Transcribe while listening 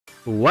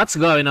What's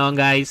going on,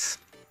 guys?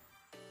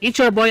 It's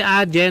your boy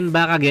Adjen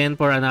back again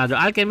for another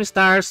Alchemy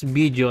Stars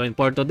video, and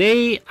for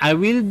today I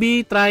will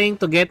be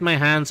trying to get my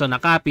hands on a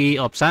copy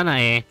of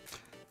Sanae,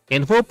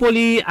 and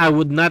hopefully I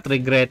would not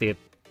regret it,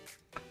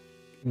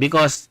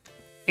 because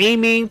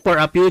aiming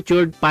for a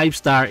featured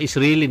 5-star is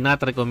really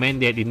not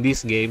recommended in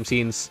this game,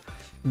 since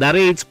the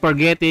rates for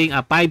getting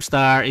a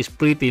 5-star is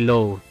pretty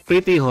low,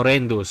 pretty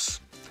horrendous.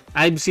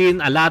 I've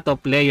seen a lot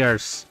of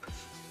players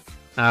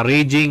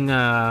raging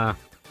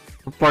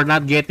for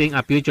not getting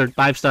a featured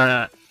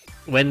 5-star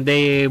when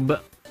they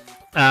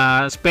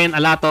spend a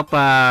lot of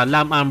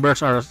lamb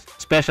ambers or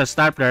special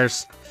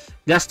starters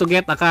just to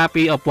get a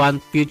copy of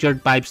one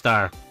featured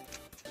 5-star.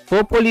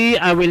 Hopefully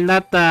I will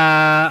not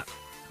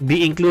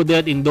be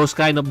included in those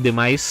kind of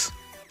demise.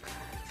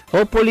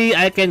 Hopefully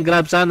I can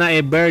grab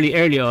Sanae barely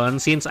early on,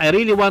 since I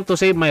really want to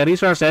save my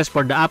resources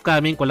for the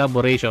upcoming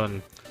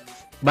collaboration.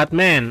 But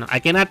man, I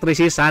cannot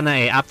resist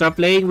Sanae. After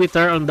playing with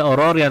her on the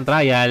Aurorian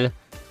trial,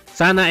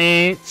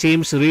 Sanae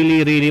seems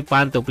really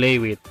fun to play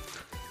with.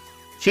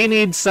 She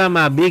needs some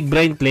big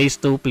brain plays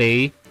to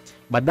play,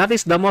 but that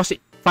is the most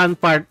fun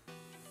part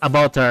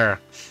about her.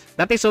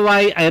 That is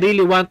why I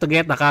really want to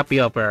get a copy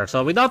of her.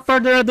 So without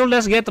further ado,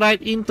 let's get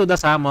right into the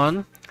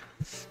summon.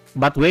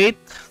 But wait,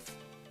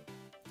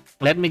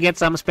 let me get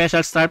some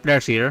special star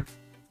players here,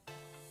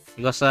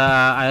 because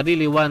I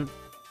really want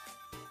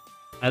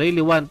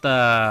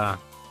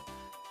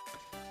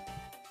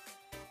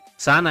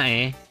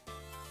Sanae.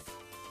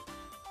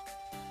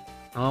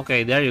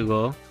 Okay, there you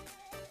go.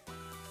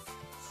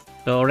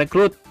 So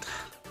recruit,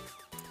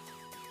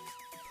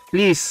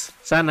 please,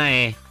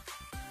 Sanae,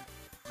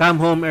 come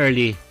home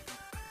early,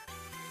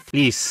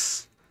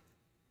 please.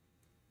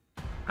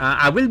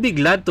 I will be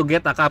glad to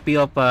get a copy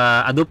of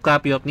a dupe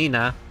copy of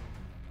Nina.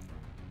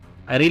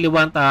 I really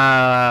want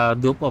a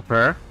dupe of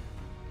her.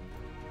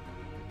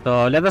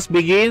 So let us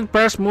begin.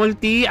 First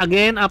multi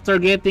again after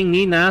getting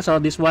Nina. So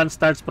this one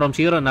starts from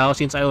 0 now,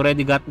 since I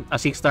already got a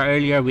 6-star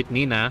earlier with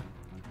Nina.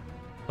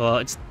 So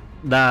it's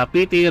the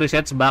PT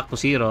resets back to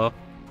 0.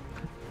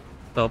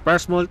 So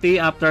first multi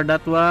after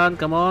that one.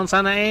 Come on,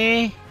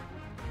 Sanae.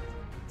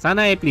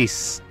 Sanae,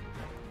 please.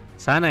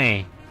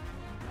 Sanae.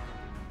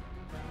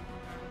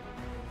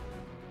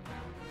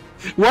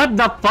 What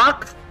the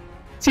fuck?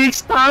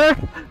 6-star?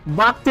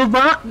 Back to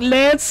back?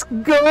 Let's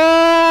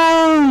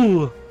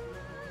go!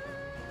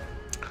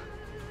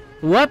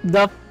 What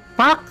the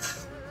fuck?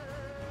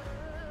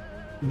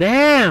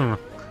 Damn!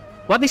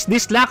 What is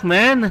this luck,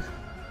 man?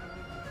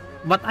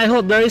 But I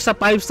hope there is a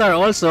 5-star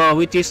also,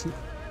 which is...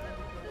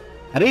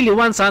 I really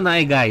want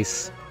Sanae,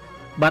 guys.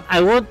 But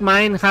I won't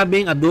mind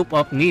having a dupe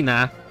of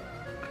Nina.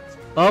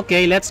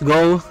 Okay, let's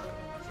go.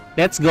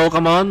 Let's go,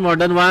 come on, more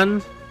than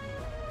one.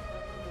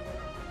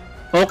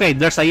 Okay,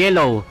 there's a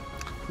yellow.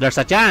 There's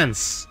a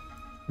chance.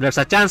 There's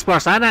a chance for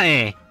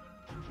Sanae.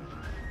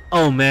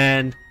 Oh,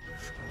 man.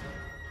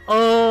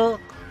 Oh.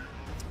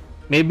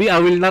 Maybe I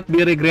will not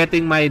be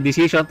regretting my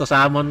decision to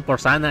summon for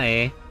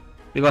Sanae,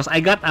 because I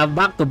got a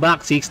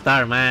back-to-back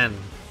 6-star, man.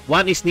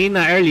 One is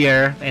Nina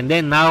earlier, and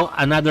then now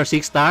another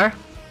 6-star.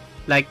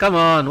 Like, come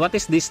on, what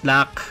is this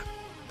luck?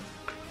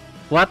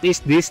 What is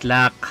this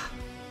luck?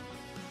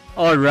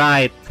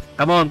 Alright,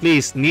 come on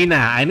please, Nina.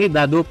 I need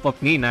the dupe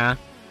of Nina,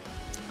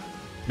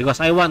 because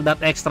I want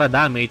that extra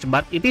damage.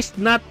 But it is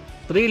not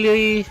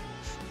really,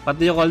 what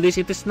do you call this?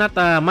 It is not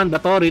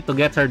mandatory to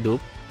get her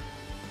dupe.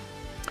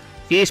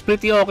 She is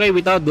pretty okay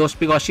without those,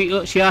 because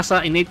she has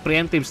an innate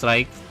preemptive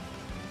strike.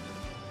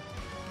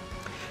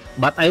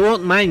 But I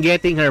won't mind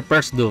getting her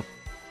first dupe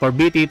for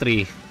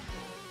BT3.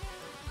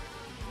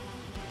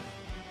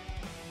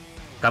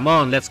 Come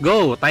on, let's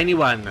go. Tiny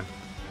one.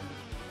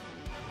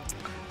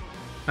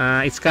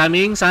 It's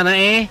coming.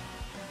 Sanae.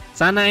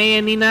 Sanae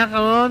and Nina.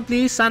 Come on,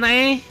 please.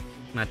 Sanae.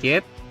 Not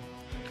yet.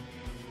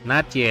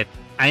 Not yet.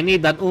 I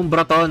need an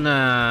Umbraton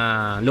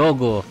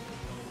logo.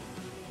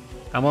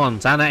 Come on,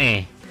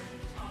 Sanae.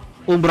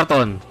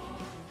 Umbraton.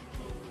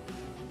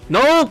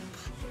 Nope!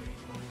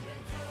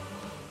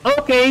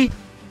 Okay.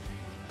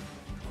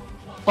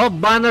 Oh,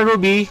 Banner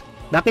Ruby.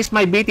 That is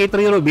my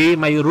BT3 Ruby.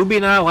 My Ruby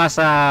now has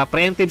a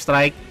preemptive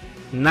strike.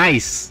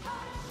 Nice.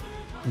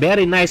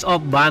 Very nice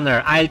off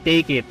banner. I'll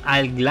take it.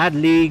 I'll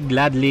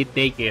gladly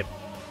take it.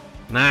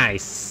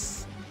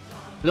 Nice.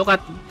 Look at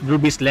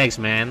Ruby's legs,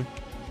 man.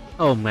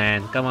 Oh,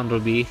 man. Come on,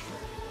 Ruby.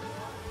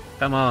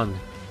 Come on.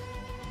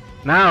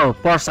 Now,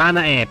 for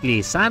Sanae,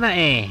 please.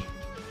 Sanae.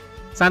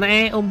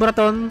 Sanae,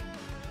 Umbraton.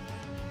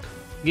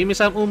 Give me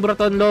some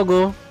Umbraton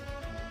logo.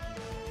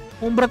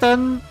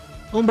 Umbraton.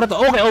 Umbraton.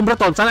 Okay,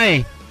 Umbraton.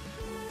 Sanae.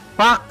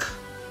 Fuck.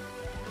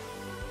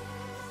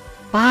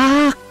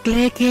 Fuck,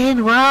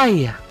 Kleken.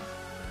 Why?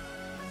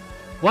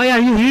 Why are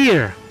you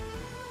here?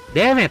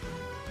 Damn it.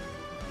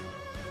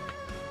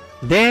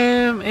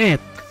 Damn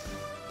it.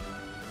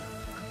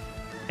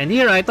 And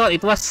here I thought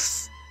it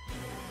was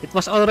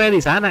already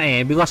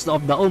Sanae because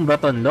of the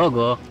Umbraton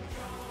logo.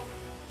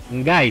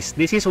 And guys,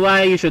 this is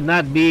why you should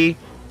not be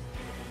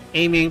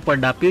aiming for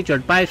the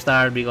featured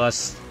 5-star,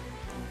 because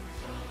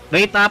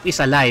rate up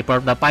is a lie for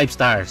the 5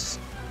 stars.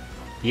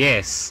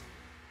 Yes.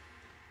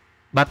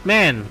 But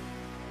man,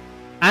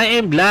 I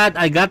am glad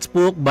I got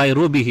spooked by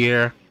Ruby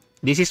here.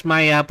 This is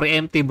my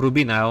preemptive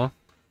Ruby now.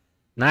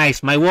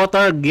 Nice. My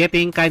water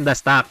getting kinda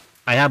stuck.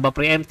 I have a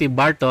preemptive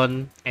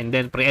Barton and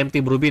then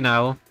preemptive Ruby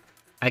now.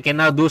 I can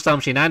now do some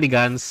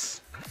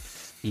shenanigans.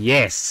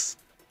 Yes.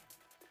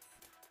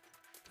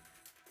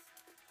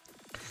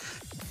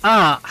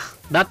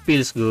 That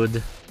feels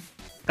good.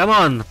 Come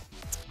on.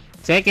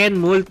 Second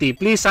multi.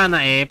 Please,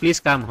 Sanae. Please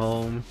come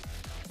home.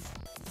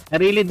 I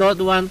really don't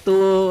want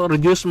to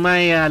reduce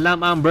my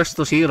Lamb Ambers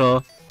to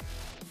 0.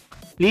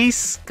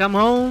 Please, come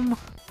home.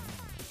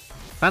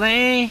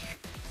 Sanae.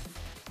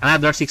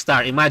 Another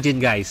 6-star. Imagine,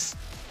 guys.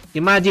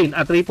 Imagine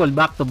a triple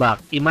back-to-back.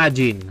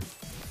 Imagine.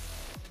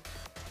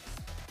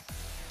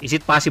 Is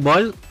it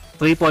possible?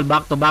 Triple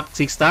back-to-back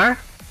 6-star?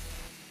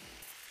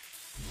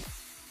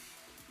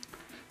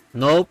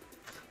 Nope.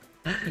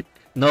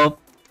 Nope.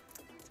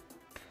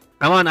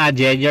 Come on,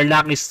 Ajen. Your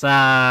luck is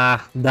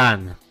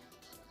done.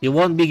 You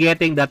won't be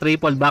getting the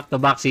triple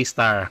back-to-back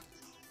 6-star.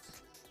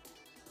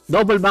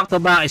 Double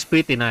back-to-back is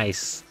pretty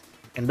nice.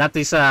 And that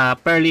is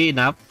fairly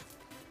enough.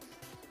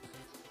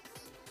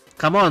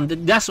 Come on.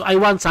 Just I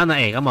want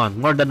Sanae. Come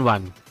on. More than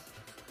one.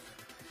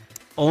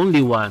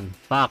 Only one.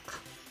 Fuck.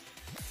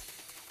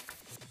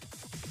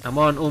 Come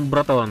on,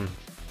 Umbraton.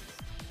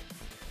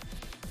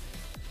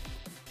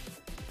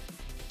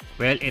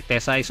 Well,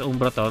 Etessa is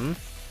Umbraton.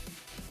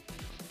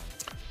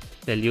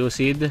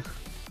 Seleucid.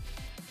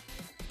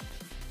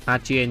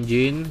 Hachi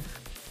Engine.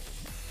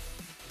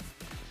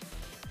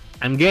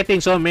 I'm getting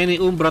so many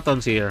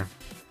Umbratons here.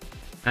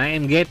 I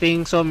am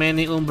getting so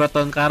many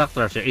Umbraton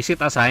characters here. Is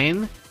it a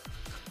sign?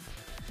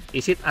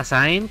 Is it a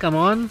sign? Come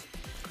on.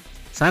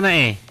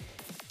 Sanae.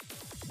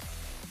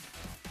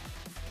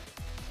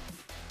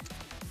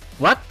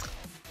 What?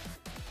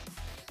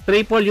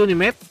 Triple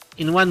Unimet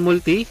in one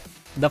multi?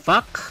 The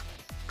fuck?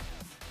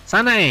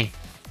 Sanae.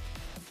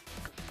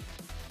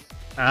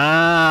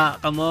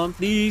 Come on,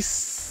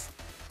 please.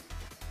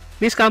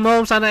 Please come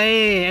home,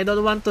 Sanae. I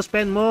don't want to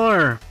spend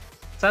more.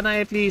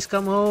 Sanae, please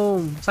come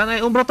home. Sanae,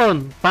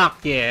 Umbraton.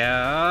 Fuck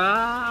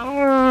yeah.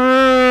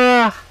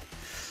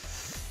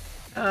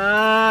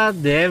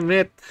 Damn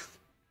it.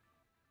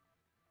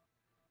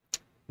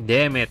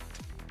 Damn it.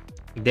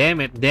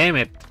 Damn it. Damn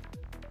it.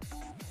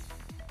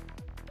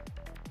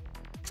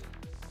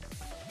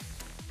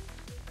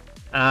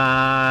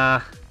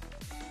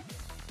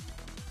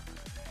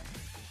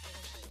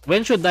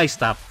 When should I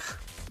stop?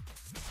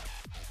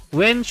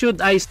 When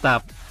should I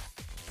stop?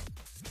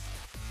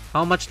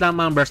 How much lang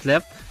members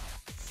left?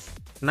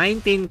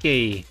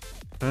 19k.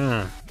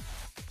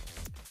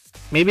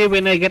 Maybe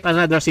when I get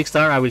another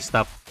 6-star, I will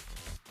stop.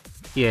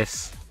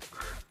 Yes.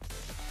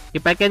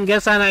 If I can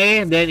get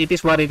Sanae, then it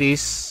is what it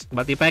is.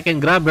 But if I can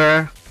grab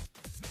her,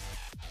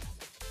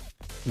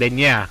 then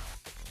yeah.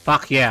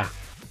 Fuck yeah.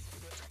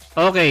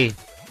 Okay.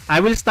 I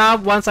will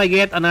stop once I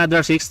get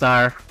another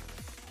 6-star.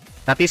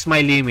 That is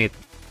my limit.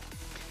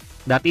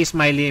 That is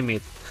my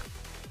limit.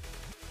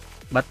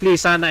 But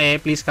please, Sanae,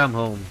 please come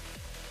home.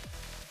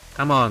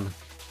 Come on.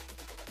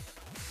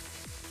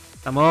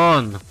 Come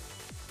on.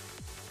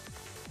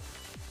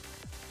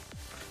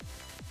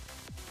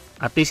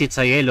 At least it's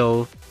a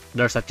yellow.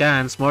 There's a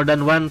chance. More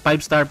than one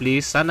 5-star,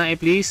 please. Sanae,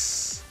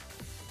 please.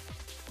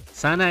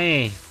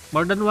 Sanae.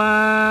 More than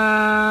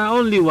one.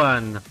 Only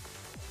one.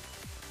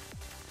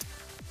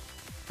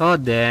 Oh,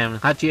 damn.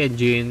 Hachi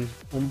Engine.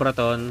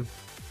 Umbraton.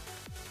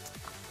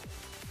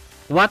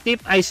 What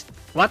if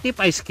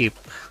I skip?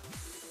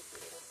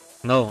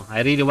 No,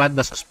 I really want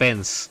the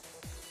suspense.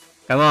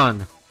 Come on.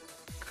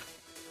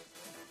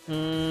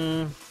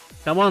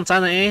 Come on,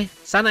 Sanae.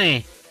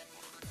 Sanae.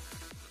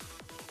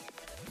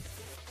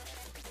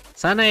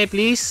 Sanae,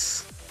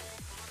 please.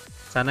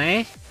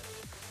 Sanae.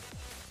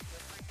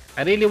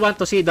 I really want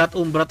to see that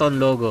Umbraton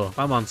logo.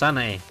 Come on,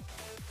 Sanae.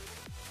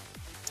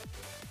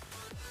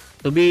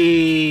 To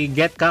be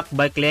get cucked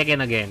by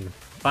Kleken again.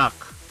 Fuck.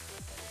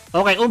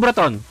 Okay,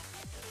 Umbraton.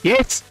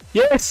 Yes!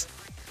 Yes!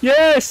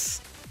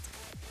 Yes!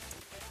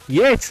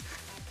 Yes!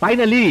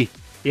 Finally!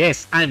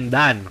 Yes, I'm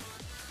done.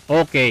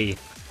 Okay.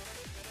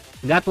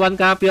 Got one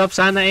copy of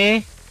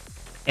Sanae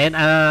and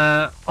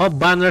of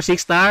banner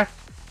 6-star.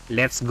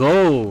 Let's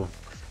go.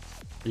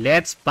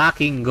 Let's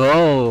fucking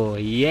go.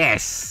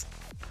 Yes.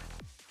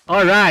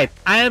 Alright,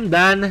 I am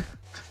done.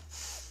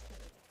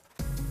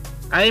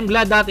 I am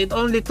glad that it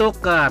only took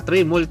 3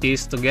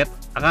 multis to get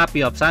a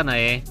copy of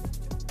Sanae,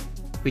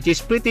 which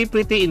is pretty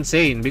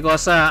insane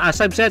because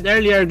as I've said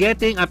earlier,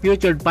 getting a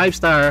featured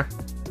 5-star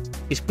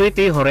is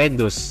pretty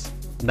horrendous.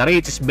 The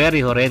rate is very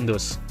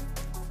horrendous.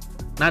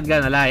 Not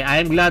gonna lie, I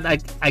am glad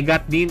I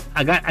got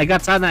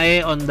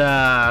Sanae on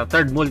the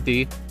 3rd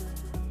multi.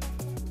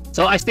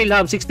 So I still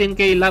have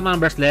 16k lamb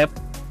members left.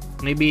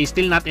 Maybe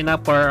still not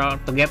enough for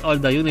to get all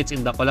the units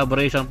in the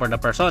collaboration for the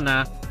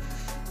persona,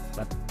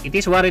 but it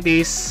is what it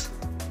is.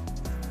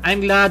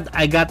 I'm glad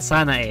I got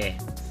Sanae.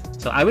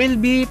 So I will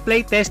be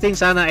playtesting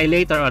Sanae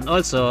later on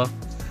also.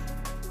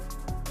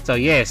 So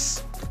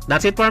yes,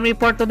 that's it for me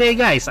for today,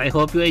 guys. I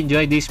hope you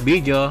enjoyed this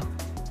video.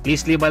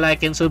 Please leave a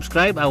like and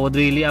subscribe. I would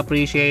really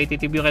appreciate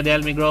it if you could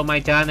help me grow my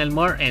channel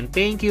more. And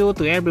thank you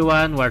to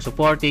everyone who are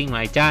supporting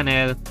my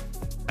channel.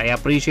 I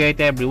appreciate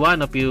every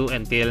one of you.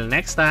 Until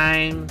next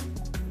time,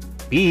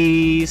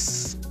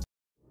 peace!